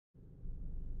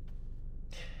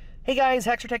Hey guys,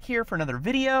 HackerTech here for another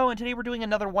video, and today we're doing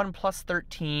another OnePlus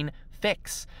 13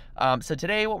 fix. So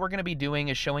today what we're going to be doing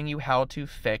is showing you how to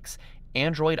fix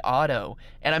Android Auto.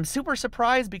 And I'm super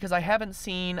surprised because I haven't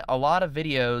seen a lot of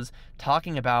videos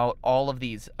talking about all of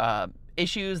these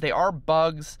issues. They are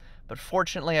bugs, but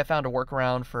fortunately I found a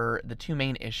workaround for the two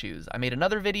main issues. I made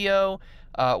another video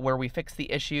where we fixed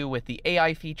the issue with the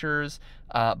AI features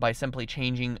by simply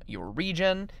changing your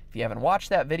region. If you haven't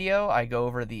watched that video, I go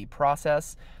over the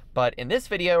process. But in this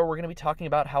video, we're going to be talking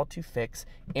about how to fix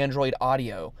Android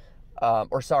Auto.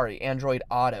 Android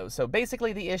Auto. So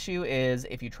basically the issue is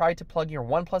if you try to plug your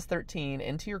OnePlus 13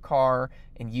 into your car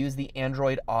and use the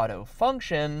Android Auto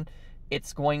function,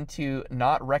 it's going to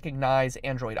not recognize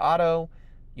Android Auto.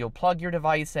 You'll plug your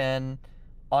device in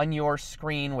on your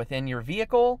screen within your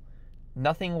vehicle,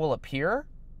 nothing will appear,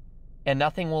 and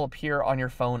nothing will appear on your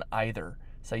phone either.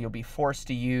 So you'll be forced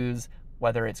to use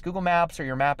whether it's Google Maps or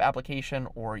your map application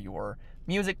or your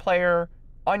music player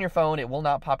on your phone. It will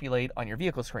not populate on your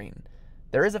vehicle screen.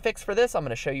 There is a fix for this. I'm going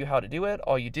to show you how to do it.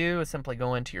 All you do is simply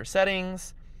go into your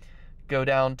settings, go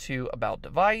down to About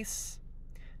Device,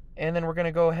 and then we're going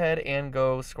to go ahead and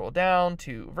scroll down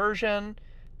to Version.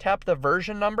 Tap the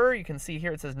version number. You can see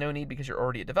here it says no need because you're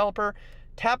already a developer.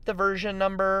 Tap the version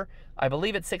number. I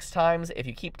believe it's 6 times. If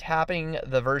you keep tapping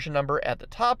the version number at the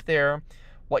top there,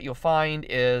 what you'll find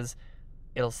is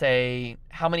it'll say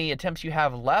how many attempts you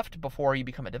have left before you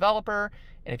become a developer.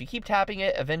 And if you keep tapping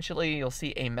it, eventually you'll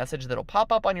see a message that'll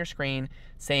pop up on your screen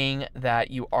saying that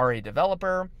you are a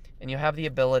developer and you have the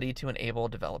ability to enable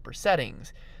developer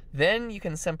settings. Then you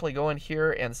can simply go in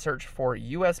here and search for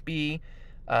USB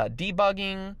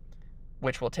debugging,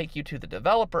 which will take you to the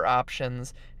developer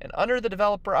options. And under the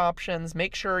developer options,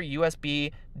 make sure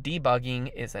USB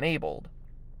debugging is enabled.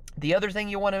 The other thing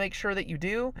you want to make sure that you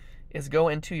do is go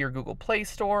into your Google Play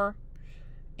Store,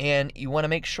 and you want to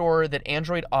make sure that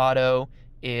Android Auto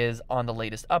is on the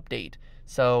latest update.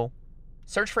 So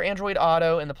search for Android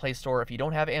Auto in the Play Store. If you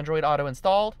don't have Android Auto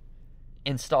installed,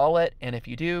 install it, and if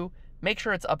you do, make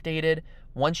sure it's updated.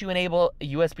 Once you enable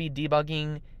USB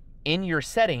debugging in your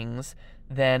settings,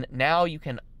 then now you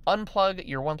can unplug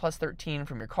your OnePlus 13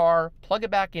 from your car, plug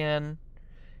it back in,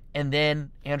 and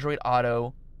then Android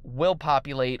Auto will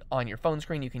populate on your phone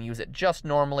screen. You can use it just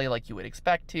normally like you would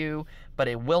expect to, but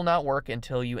it will not work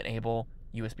until you enable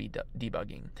USB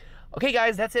debugging. Okay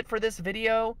guys, that's it for this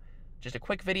video. Just a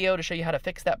quick video to show you how to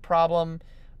fix that problem.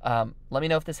 Let me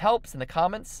know if this helps in the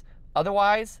comments.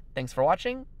 Otherwise, thanks for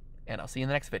watching, and I'll see you in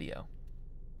the next video.